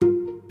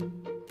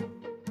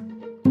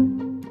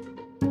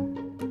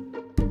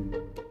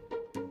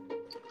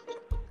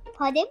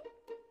Pardon?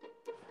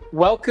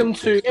 Welcome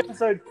to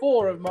episode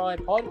 4 of my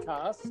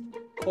podcast,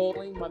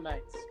 Calling My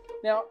Mates.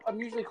 Now, I'm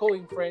usually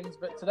calling friends,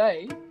 but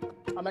today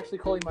I'm actually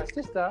calling my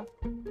sister,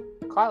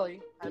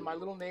 Kylie, and my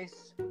little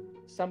niece,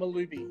 Summer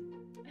Luby.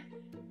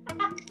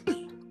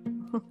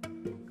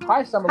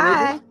 Hi, Summer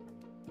Hi.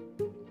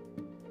 Luby.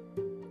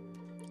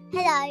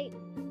 Hello.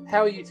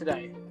 How are you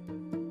today?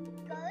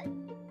 Good.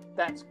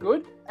 That's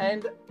good.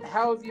 And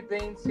how have you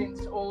been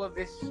since all of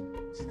this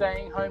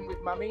staying home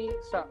with mummy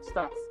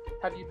stuff?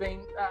 Have you been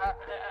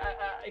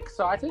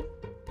excited?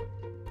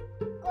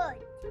 Good.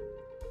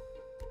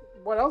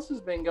 What else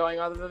has been going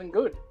other than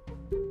good?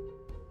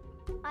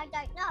 I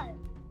don't know.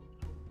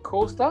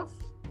 Cool stuff?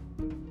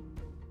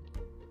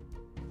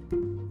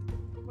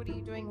 What are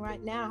you doing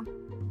right now?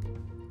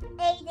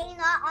 Eating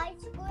our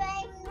ice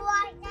cream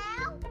right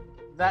now?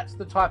 That's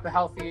the type of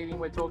healthy eating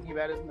we're talking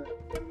about, isn't it?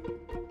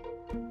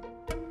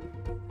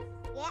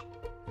 Yeah.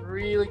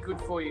 Really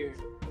good for you.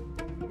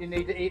 You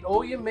need to eat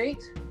all your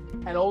meat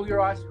and all your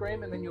ice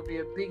cream, and then you'll be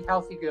a big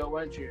healthy girl,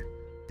 won't you?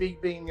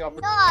 Big being the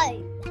opposite.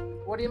 No.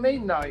 What do you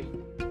mean, no?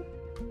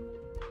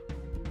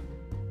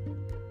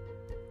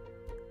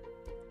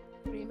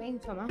 What do you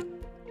mean, Summer?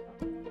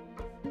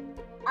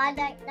 I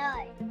don't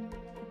know.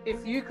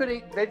 If you could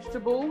eat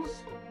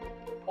vegetables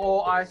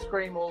or ice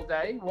cream all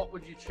day, what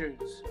would you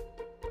choose?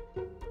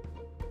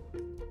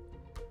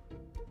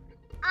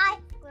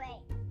 Ice cream.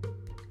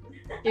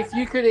 If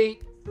you could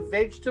eat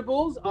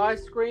vegetables,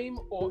 ice cream,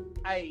 or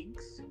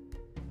eggs,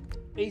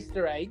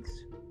 Easter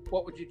eggs,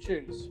 what would you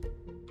choose?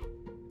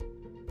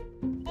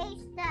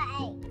 Easter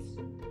eggs.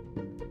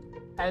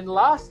 And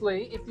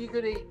lastly, if you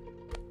could eat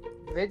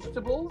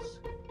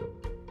vegetables,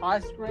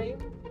 ice cream,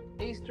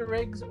 Easter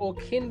eggs, or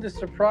Kinder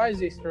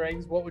Surprise Easter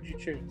eggs, what would you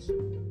choose?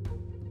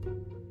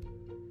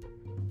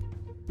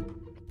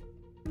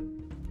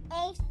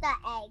 Easter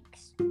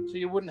eggs. So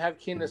you wouldn't have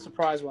Kinder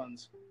Surprise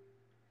ones?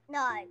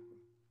 No.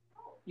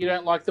 You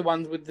don't like the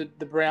ones with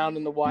the brown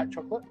and the white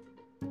chocolate?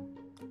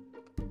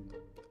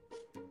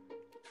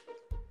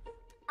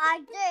 I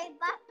do,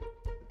 but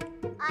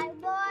I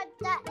want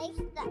the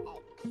Easter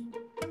eggs.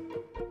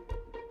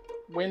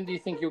 When do you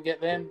think you'll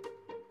get them?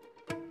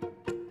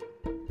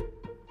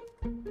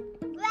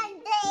 When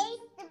the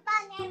Easter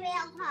bunny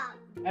will come.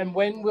 And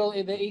when will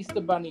the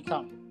Easter Bunny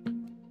come?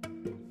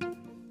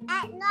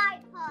 At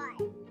night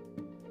time.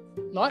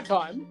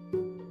 Nighttime?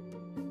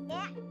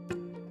 Yeah.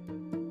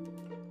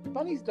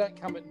 Bunnies don't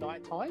come at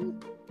night time.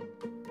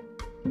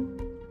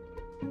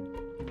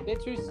 They're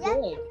too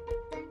scared.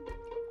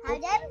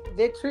 Pardon?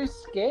 They're too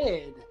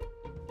scared.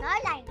 No,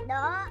 they're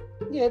not.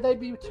 Yeah, they'd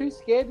be too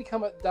scared to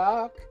come at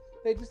dark.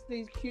 They're just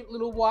these cute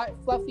little white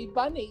fluffy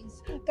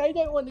bunnies. They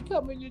don't want to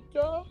come in the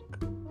dark.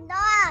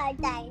 No,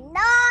 they're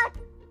not.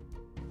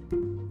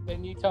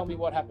 Then you tell me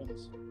what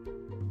happens.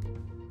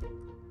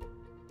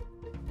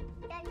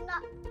 They're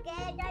not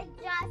scared. They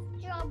just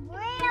jump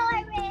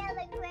really,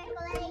 really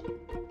quickly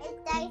if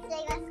they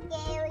see a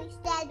scary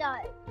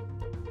shadow.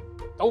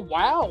 Oh,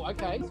 wow.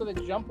 Okay, so they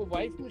jump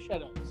away from the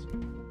shadows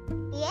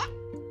Yeah?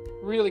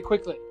 really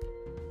quickly.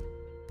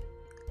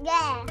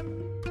 Yeah.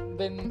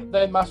 Then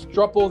they must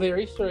drop all their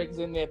Easter eggs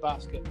in their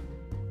basket.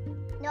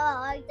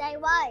 No, they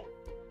won't.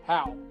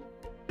 How?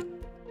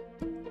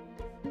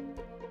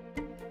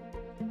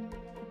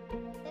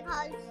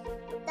 Because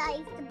the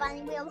Easter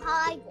bunny will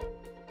hide it.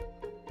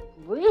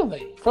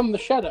 Really? From the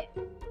shadow?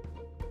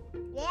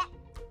 Yeah.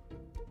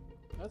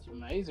 That's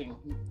amazing.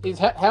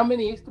 How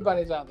many Easter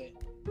bunnies are there?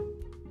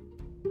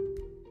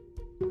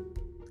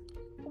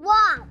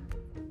 One.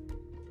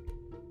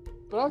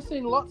 But I've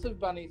seen lots of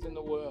bunnies in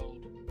the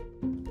world.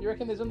 You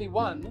reckon there's only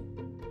one?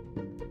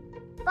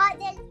 But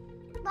there's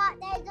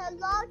a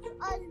lot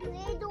of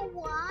little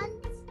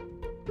ones.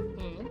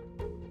 Hmm.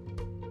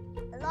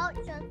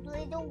 Lots of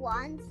little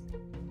ones.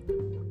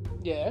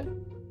 Yeah.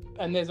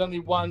 And there's only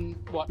one,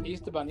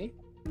 Easter bunny?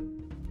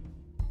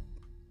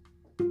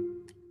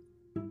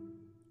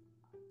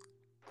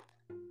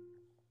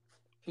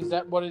 Is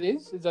that what it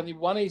is? There's only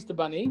one Easter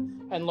bunny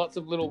and lots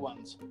of little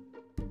ones.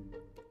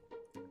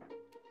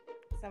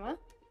 Summer?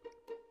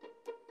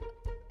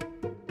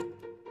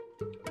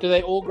 Do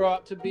they all grow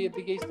up to be a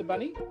big Easter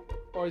bunny?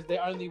 Or is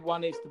there only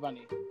one Easter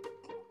bunny?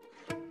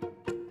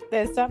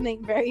 There's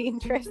something very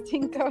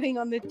interesting going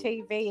on the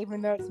TV,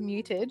 even though it's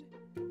muted.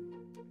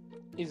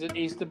 Is it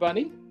Easter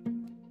bunny?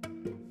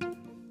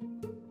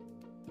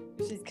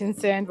 She's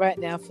concerned right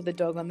now for the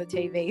dog on the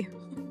TV.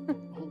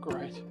 Oh,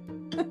 great.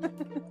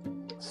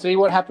 See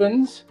what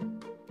happens?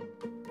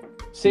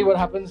 See what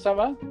happens,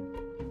 Summer?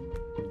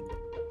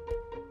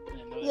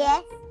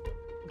 Yes.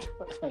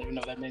 I don't even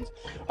know what that means.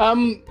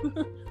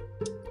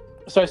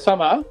 So,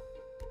 Summer,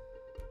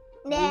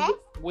 Yes.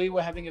 we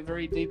were having a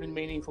very deep and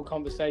meaningful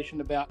conversation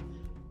about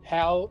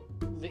how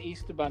the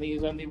Easter bunny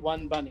is only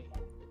one bunny.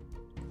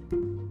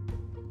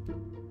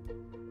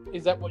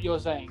 Is that what you're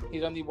saying?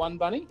 He's only one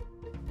bunny?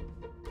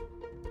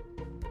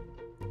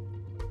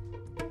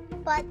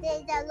 But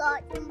there's a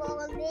lot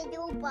more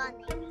little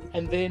bunnies.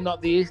 And they're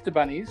not the Easter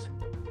bunnies?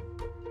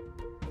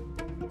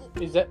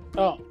 Is that...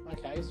 Oh,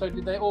 okay. Okay, so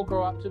did they all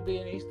grow up to be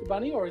an Easter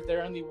bunny, or is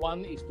there only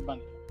one Easter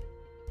bunny?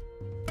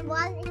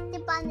 One is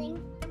the bunny,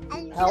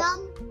 and How-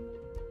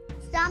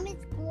 some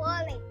is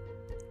growing.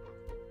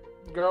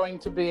 Growing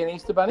to be an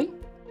Easter bunny?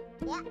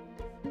 Yeah.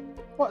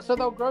 What? So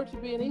they'll grow to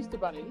be an Easter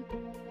bunny?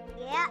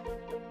 Yeah.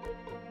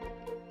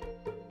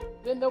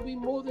 Then there'll be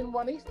more than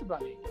one Easter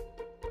bunny.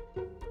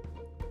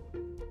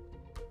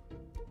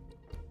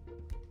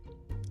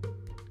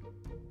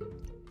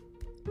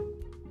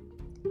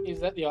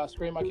 Is that the ice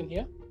cream I can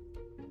hear?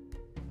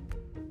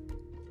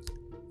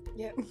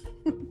 Yep.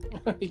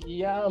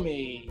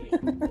 Yummy.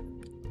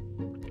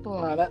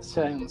 Oh, that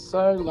sounds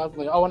so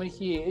lovely. I want to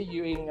hear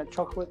you eating a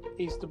chocolate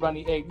Easter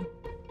bunny egg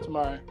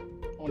tomorrow.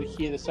 I want to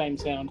hear the same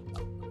sound.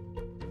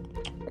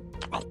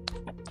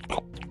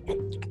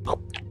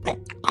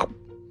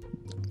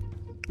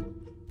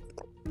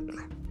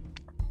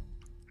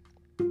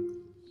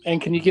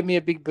 And can you give me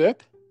a big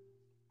burp?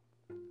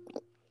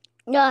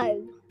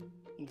 No.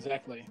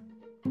 Exactly.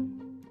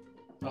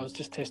 I was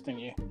just testing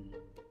you.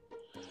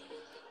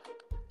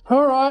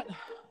 All right.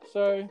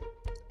 So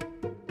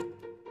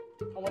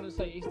I wanted to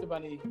say Easter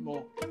Bunny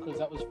more because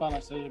that was fun. I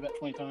said it about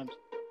 20 times.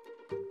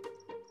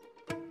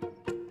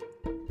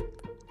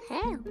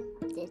 How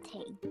did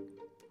he?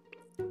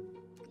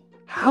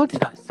 How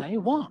did I say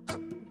what?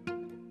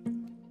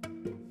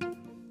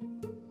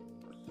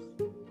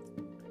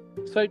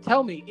 So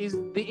tell me, is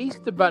the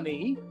Easter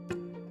Bunny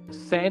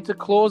Santa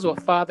Claus or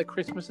Father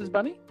Christmas's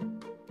bunny?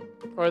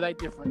 Or are they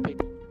different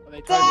people? Are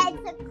they totally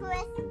There's a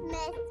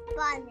Christmas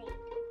bunny.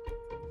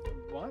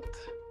 What?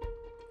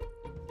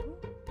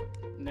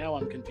 Now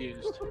I'm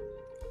confused.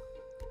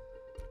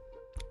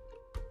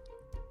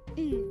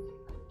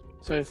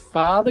 So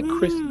Father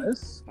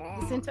Christmas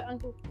Listen to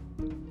Uncle.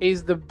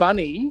 is the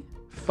bunny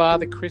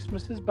Father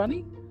Christmas's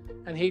bunny?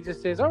 And he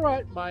just says, all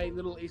right, my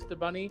little Easter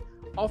bunny,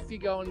 off you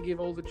go and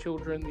give all the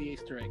children the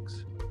Easter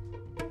eggs.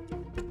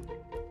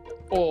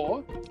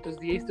 Or does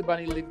the Easter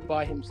bunny live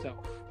by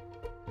himself?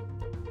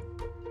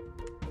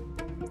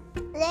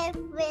 Live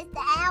with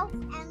the elf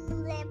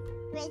and live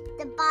with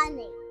the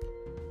bunny.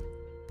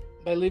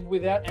 They live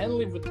without and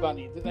live with the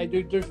bunny. They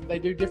do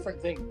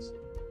different things.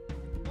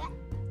 Yeah.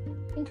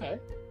 Okay,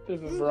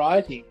 there's a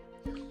variety.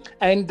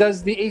 And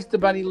does the Easter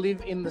bunny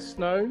live in the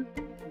snow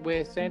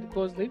where Santa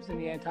Claus lives in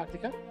the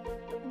Antarctica?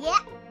 Yeah.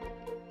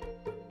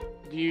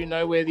 Do you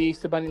know where the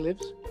Easter bunny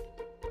lives?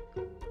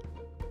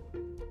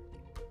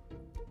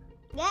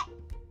 Yeah.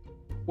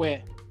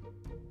 Where?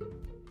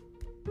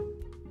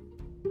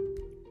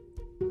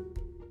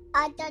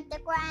 Under the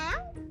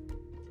ground.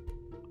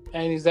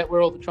 And is that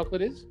where all the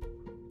chocolate is?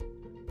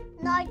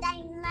 No,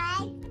 they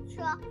make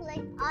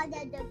chocolate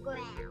under the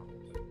ground.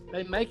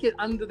 They make it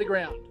under the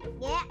ground.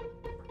 Yeah.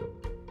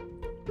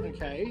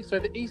 Okay, so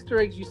the Easter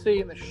eggs you see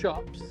in the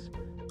shops,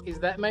 is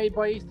that made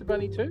by Easter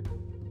Bunny too?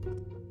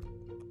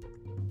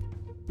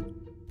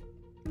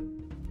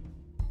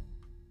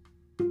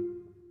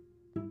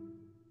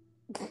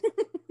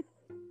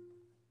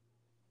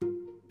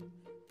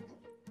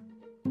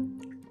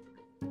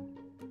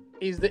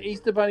 Is the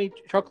Easter Bunny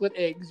chocolate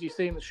eggs you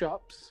see in the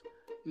shops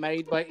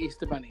made by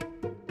Easter Bunny?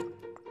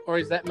 Or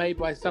is that made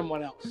by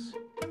someone else?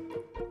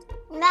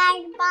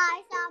 Made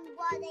by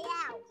somebody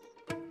else.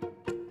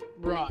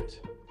 Right.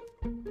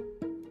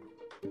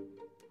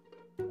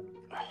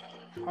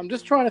 I'm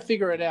just trying to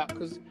figure it out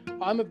because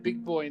I'm a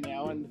big boy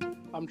now and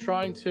I'm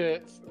trying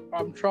to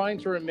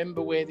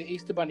remember where the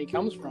Easter Bunny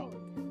comes from.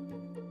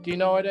 Do you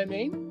know what I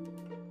mean?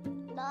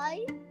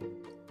 No.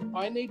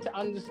 I need to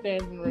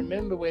understand and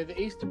remember where the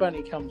Easter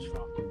Bunny comes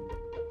from.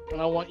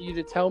 And I want you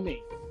to tell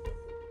me.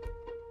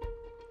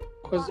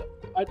 Because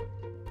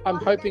I'm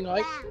hoping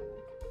I...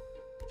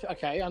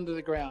 Okay, under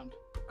the ground.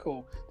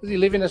 Cool. Does he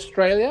live in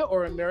Australia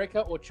or America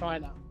or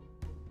China?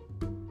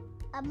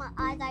 I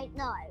don't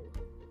know.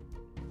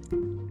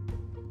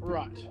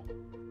 Right.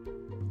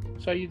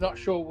 So you're not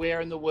sure where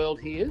in the world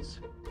he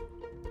is?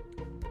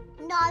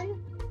 No.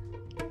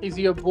 Is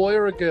he a boy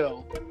or a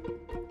girl?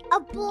 A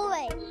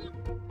boy.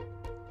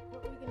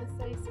 What were you going to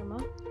say,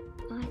 Summer?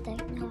 I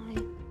don't know.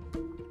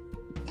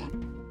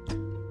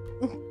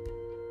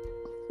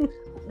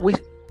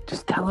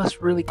 Just tell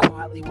us really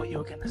quietly what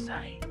you're going to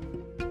say.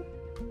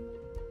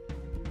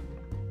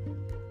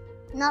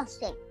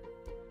 Nothing.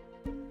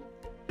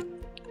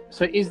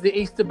 So is the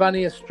Easter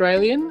Bunny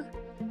Australian?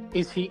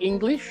 Is he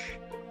English?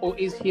 Or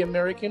is he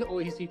American?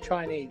 Or is he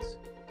Chinese?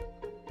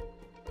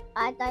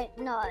 I don't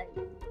know.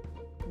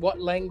 What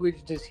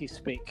language does he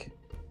speak?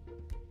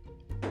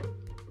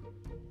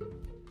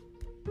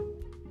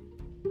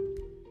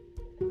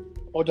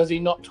 Or does he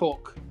not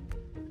talk?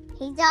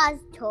 He does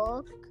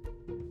talk.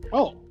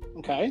 Oh,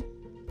 okay.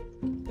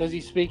 Does he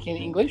speak in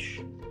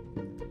English?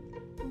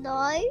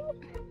 No.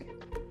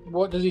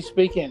 What does he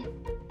speak in?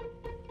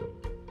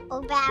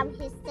 About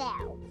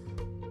himself.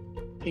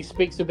 He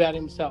speaks about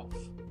himself.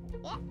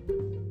 Yeah.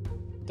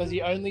 Does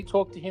he only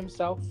talk to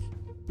himself?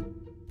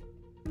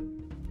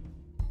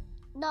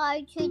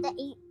 No,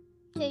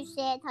 to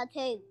Santa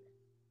too.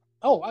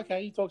 Oh,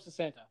 okay. He talks to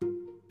Santa.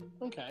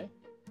 Okay.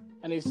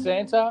 And is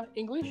Santa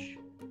English?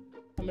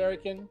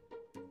 American,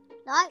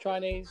 No,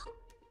 Chinese.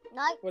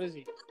 no, What is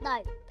he?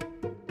 no,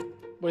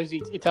 What is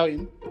he?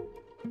 Italian.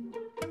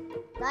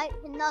 no,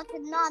 not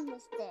none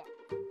of them.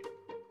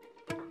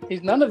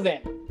 He's none of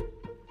them.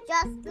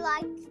 Just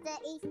like the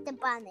Easter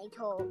Bunny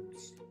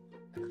talks.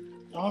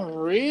 Oh,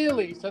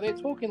 really? So they're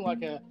talking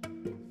like a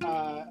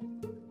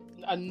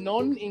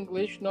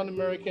non-English,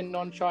 non-American,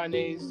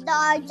 non-Chinese.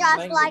 No, just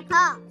language. like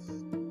us.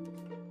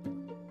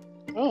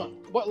 Oh,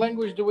 what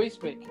language do we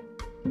speak?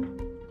 I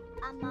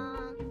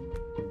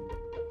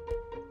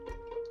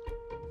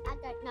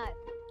don't know.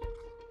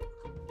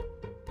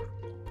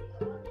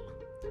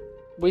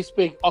 We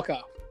speak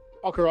Oka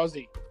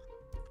Aussie.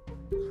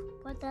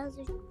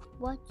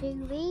 What do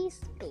we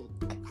speak?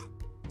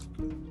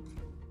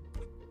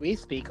 We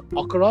speak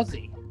Oka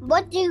Aussie.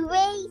 What do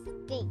we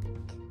speak?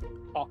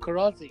 Oka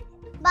Aussie.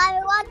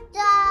 But what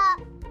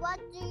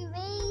do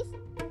we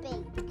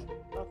speak?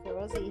 Okay,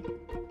 Rosie.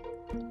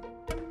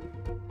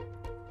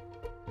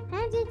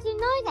 How did you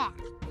know that?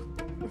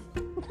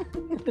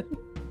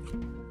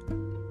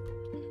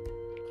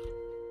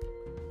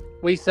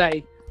 We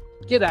say,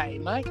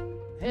 "G'day, mate.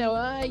 How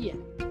are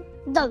you?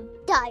 No,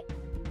 don't.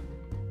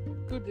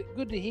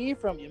 Good to hear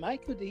from you,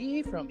 mate. Good to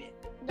hear from you.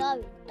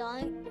 No,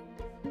 don't.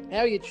 How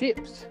are your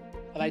chips?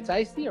 Are they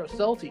tasty or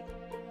salty?"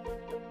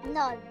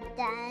 No,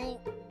 don't.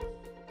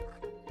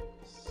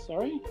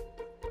 Sorry?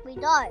 We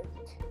don't.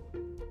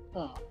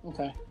 Oh,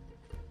 okay.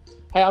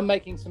 Hey, I'm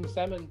making some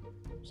salmon,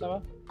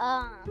 Summer.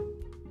 I'm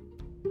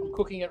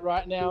cooking it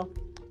right now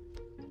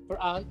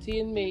for Auntie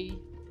and me.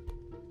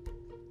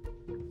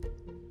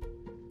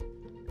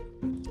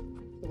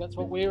 So that's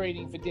what we're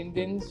eating for Din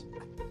Dins.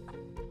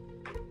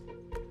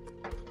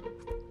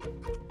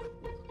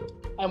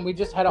 And we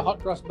just had a hot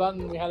cross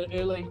bun. We had it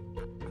early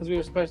because we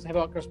were supposed to have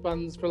hot cross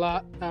buns for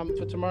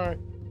tomorrow.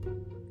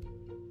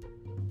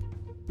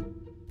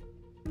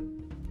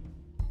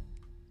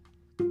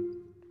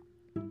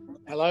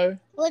 Hello?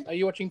 Are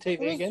you watching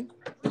TV again?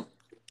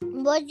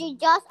 Was you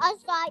just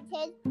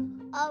excited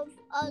of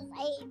us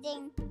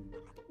eating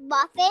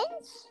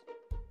muffins?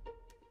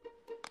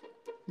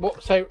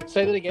 What? Say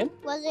that again.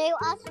 Was you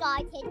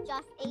excited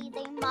just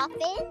eating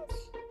muffins?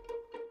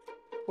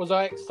 Was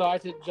I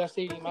excited just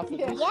eating muffins?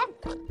 Yeah. Yeah.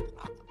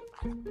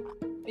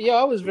 Yeah,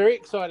 I was very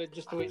excited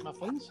just to eat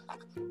muffins.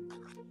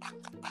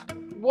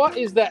 What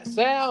is that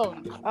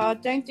sound? Oh,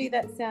 don't do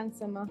that sound,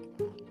 Summer.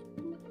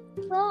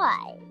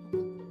 Why?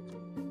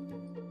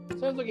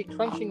 Sounds like you're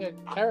crunching a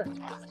carrot.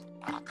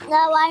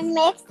 So I'm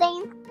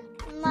mixing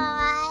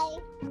my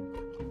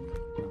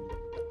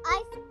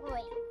ice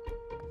cream.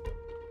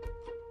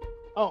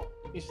 Oh,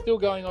 you're still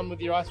going on with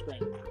your ice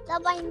cream. So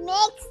I'm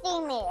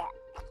mixing it.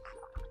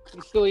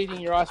 You're still eating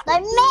your ice cream.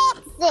 I'm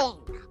mixing.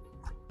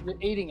 You're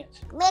eating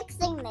it.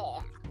 Mixing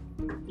it.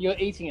 You're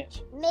eating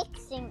it.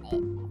 Mixing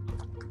it.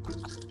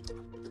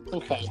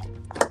 Okay.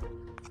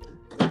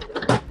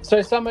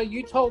 So, Summer,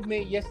 you told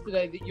me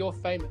yesterday that you're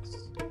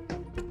famous.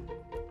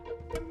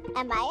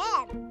 And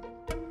I am.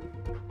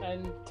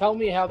 And tell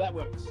me how that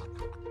works.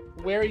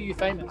 Where are you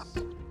famous?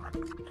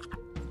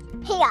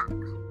 Here.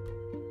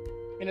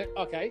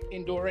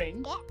 In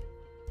Doreen? Yeah.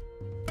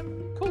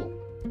 Cool.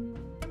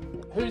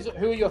 Who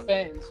are your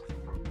fans?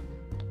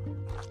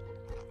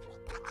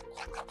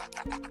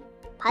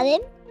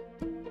 Pardon?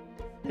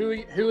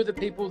 Who are the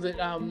people that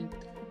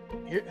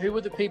who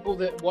are the people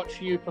that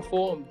watch you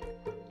perform?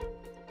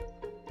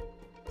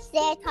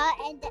 Santa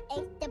and the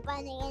Easter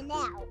Bunny and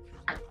Elf.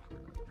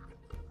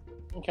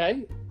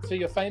 Okay, so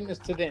you're famous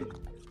to them.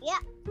 Yeah.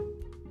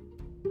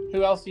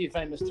 Who else are you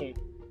famous to?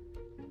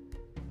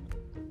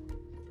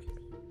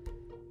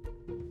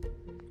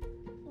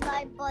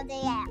 Nobody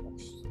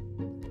else.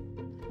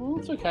 Well,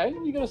 it's okay.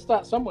 You got to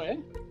start somewhere.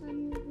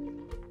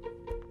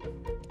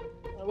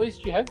 At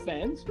least you have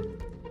fans.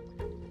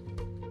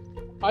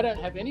 I don't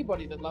have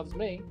anybody that loves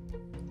me.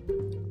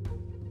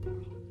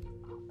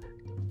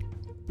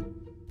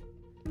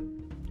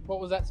 What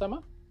was that, Summer?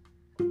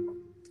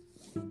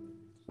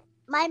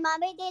 My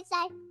mommy did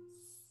say,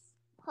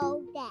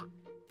 hold that.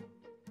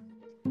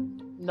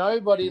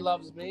 Nobody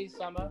loves me,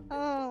 Summer.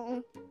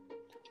 Oh.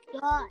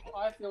 God.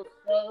 I feel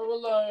so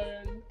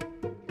alone.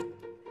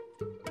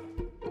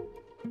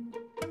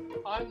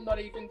 I'm not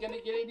even going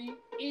to get any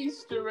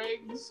Easter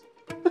eggs.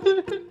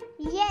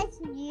 Yes,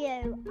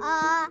 you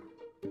are.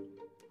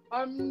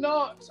 I'm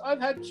not.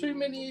 I've had too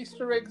many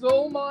Easter eggs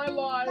all my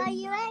life. But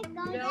you ain't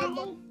gonna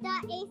No. eat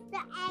the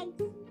Easter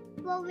eggs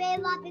for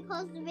River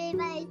because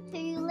River is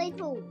too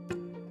little.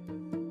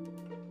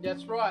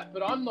 That's right,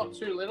 but I'm not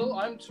too little.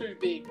 I'm too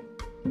big.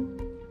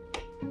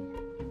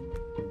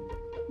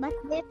 But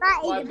River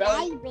My is a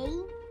belly-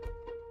 baby.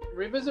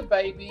 River's a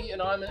baby,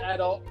 and I'm an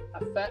adult,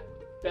 a fat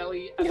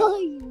belly No,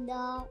 adult. you're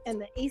not.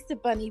 And the Easter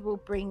Bunny will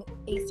bring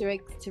Easter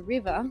eggs to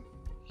River.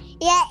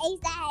 Yeah,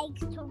 Easter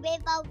eggs to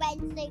River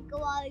when she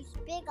grows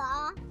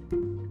bigger.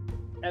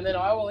 And then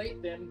I will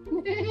eat them.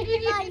 No,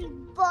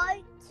 you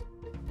won't.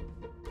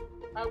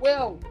 I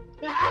will.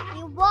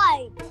 You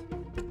won't.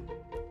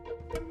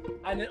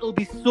 And it'll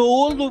be so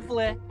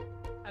lovely.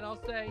 And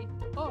I'll say,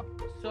 oh,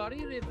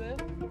 sorry, River.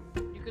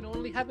 You you can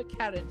only have a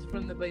carrot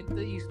from the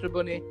Easter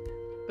Bunny,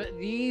 but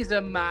these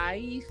are my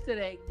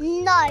Easter eggs.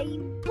 No,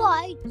 you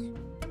won't.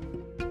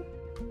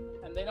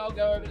 And then I'll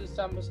go over to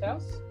Summer's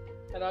house,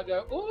 and I'll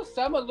go, oh,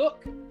 Summer,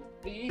 look,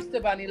 the Easter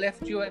Bunny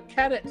left you a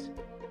carrot.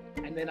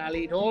 And then I'll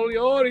eat all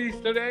your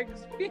Easter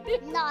eggs.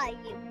 No,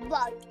 you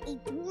won't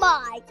eat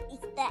mine.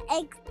 It's the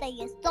eggs that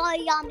are so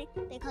yummy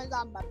because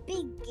I'm a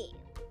big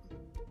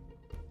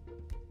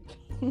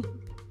girl.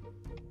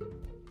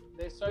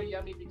 They're so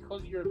yummy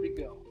because you're a big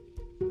girl.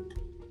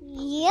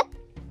 Yep.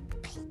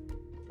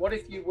 What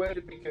if you were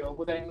a big girl?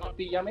 Would they not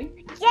be yummy?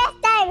 Yes,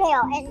 I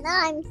will. And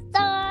I'm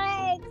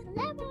so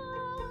clever.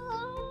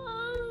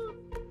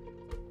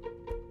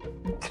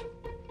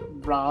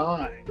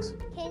 Right.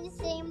 Can you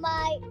see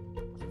my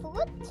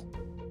foot?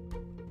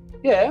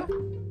 Yeah.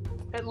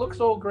 It looks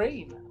all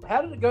green.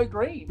 How did it go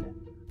green?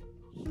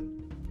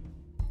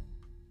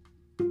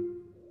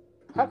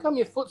 How come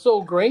your foot's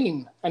all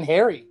green and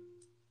hairy?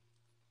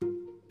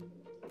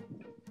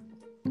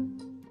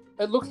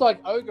 It looks like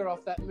Ogre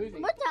off that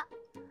movie. What the?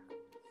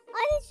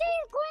 I didn't see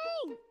it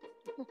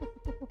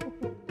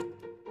green.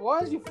 Why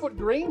is your foot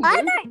green, dude?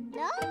 I don't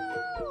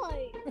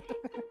know.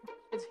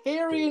 It's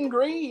hairy and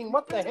green.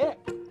 What the heck?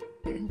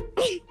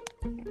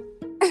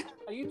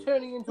 Are you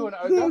turning into an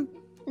ogre?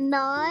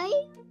 No.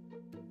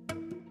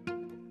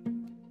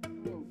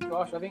 Oh,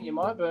 gosh, I think you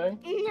might be.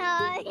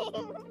 No.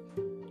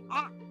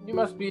 You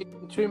must be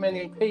eating too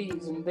many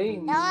peas and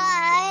beans. No.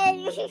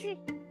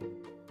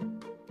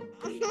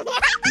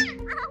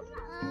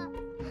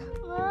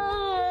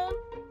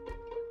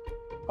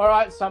 All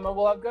right, Summer.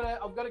 Well, I've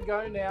got to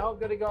go now. I've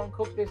got to go and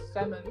cook this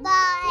salmon.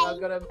 Bye. I've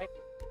got to make.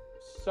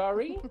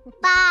 Sorry.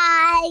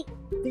 Bye.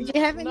 Did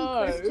you have any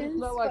No, questions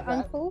not like for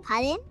that. Uncle?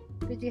 Pardon?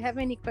 Did you have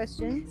any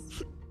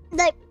questions?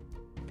 No.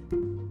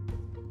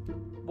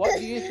 What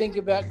do you think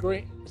about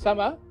green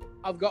Summer?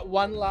 I've got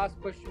one last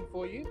question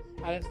for you,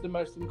 and it's the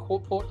most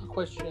important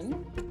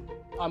question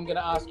I'm going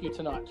to ask you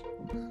tonight.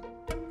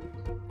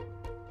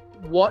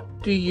 What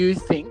do you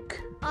think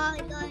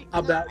I don't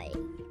about?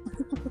 know.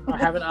 I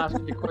haven't asked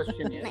you the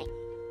question yet.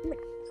 No.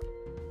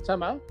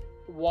 Summer,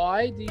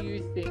 why do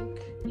you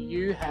think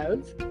you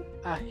have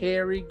a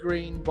hairy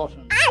green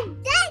bottom? I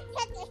don't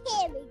have a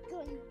hairy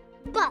green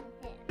button.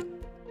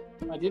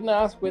 I didn't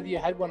ask whether you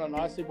had one or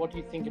not. I said, what do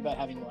you think about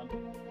having one?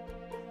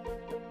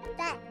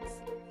 That's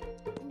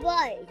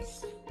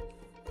gross.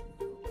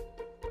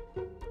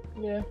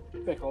 Yeah,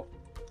 fair call.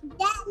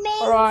 That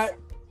means All right.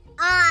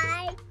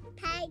 I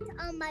paint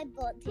on my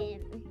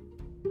bottom.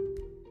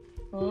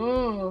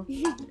 Oh.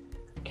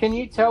 Can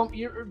you tell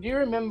me? Do you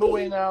remember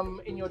when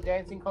in your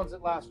dancing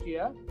concert last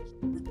year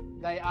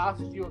they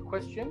asked you a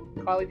question?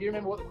 Kylie, do you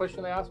remember what the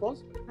question they asked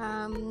was?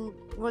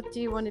 What do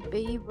you want to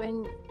be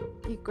when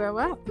you grow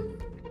up?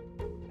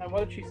 And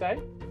what did she say?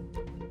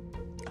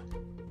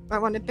 I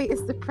want to be a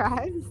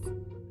surprise.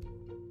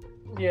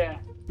 Yeah.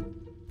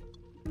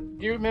 Do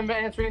you remember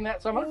answering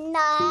that, Summer?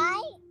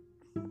 No.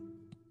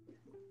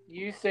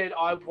 You said,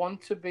 I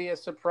want to be a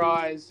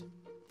surprise.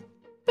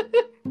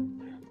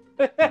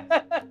 I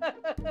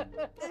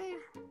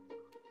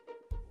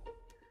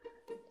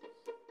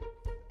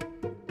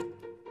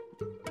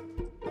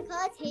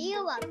can't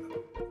hear one.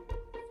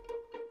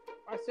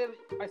 I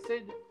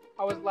said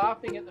I was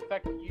laughing at the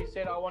fact that you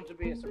said I want to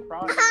be a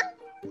surprise.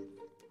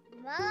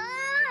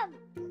 Mom.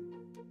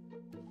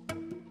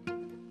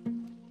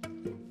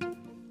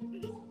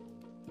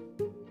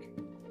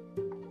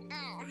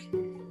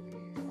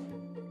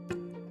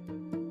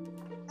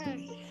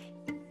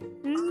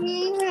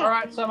 All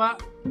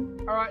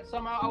right,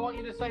 Summer. I want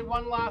you to say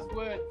one last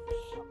word.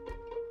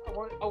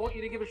 I want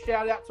you to give a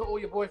shout out to all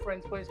your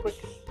boyfriends, please, quick.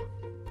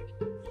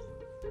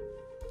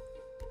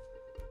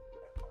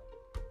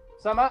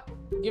 Summer,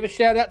 give a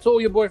shout out to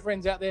all your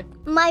boyfriends out there.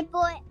 My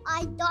boy,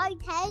 I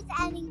don't have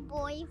any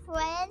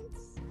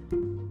boyfriends.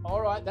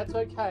 All right, that's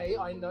okay.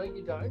 I know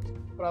you don't,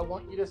 but I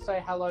want you to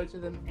say hello to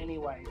them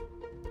anyway.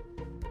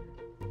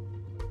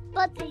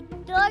 But I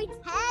don't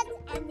have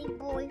any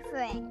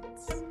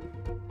boyfriends.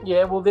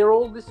 Yeah, well, they're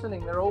all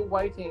listening. They're all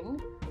waiting,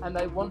 and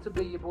they want to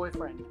be your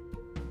boyfriend.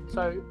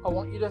 So I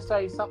want you to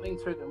say something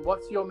to them.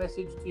 What's your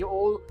message to you,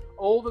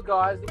 all the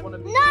guys that want to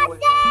be your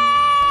boyfriend?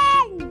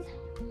 Nothing!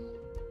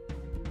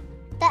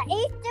 The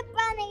Easter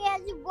Bunny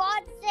is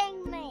watching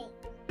me.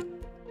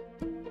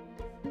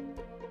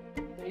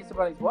 The Easter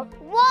Bunny's what?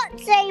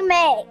 Watching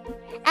me.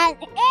 And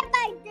if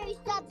I do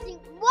something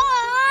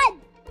wrong,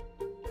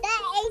 the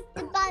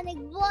Easter Bunny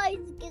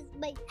voice gives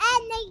me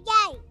any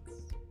gates.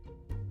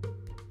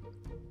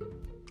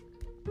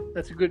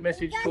 That's a good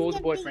message to all the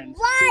boyfriends.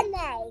 One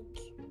egg.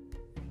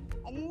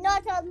 And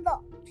not a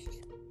lot.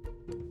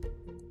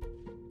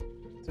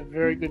 It's a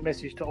very good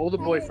message to all the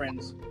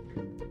boyfriends.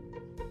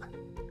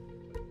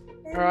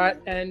 All right,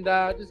 and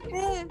just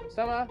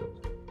Summer,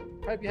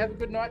 hope you have a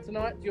good night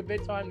tonight. It's your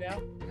bedtime now.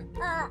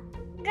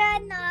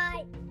 Good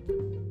night.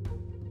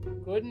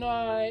 Good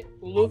night.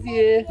 Love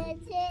you.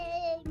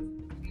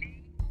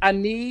 I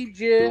need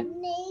you.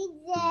 Need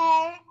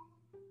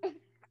you.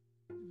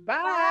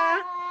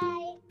 Bye.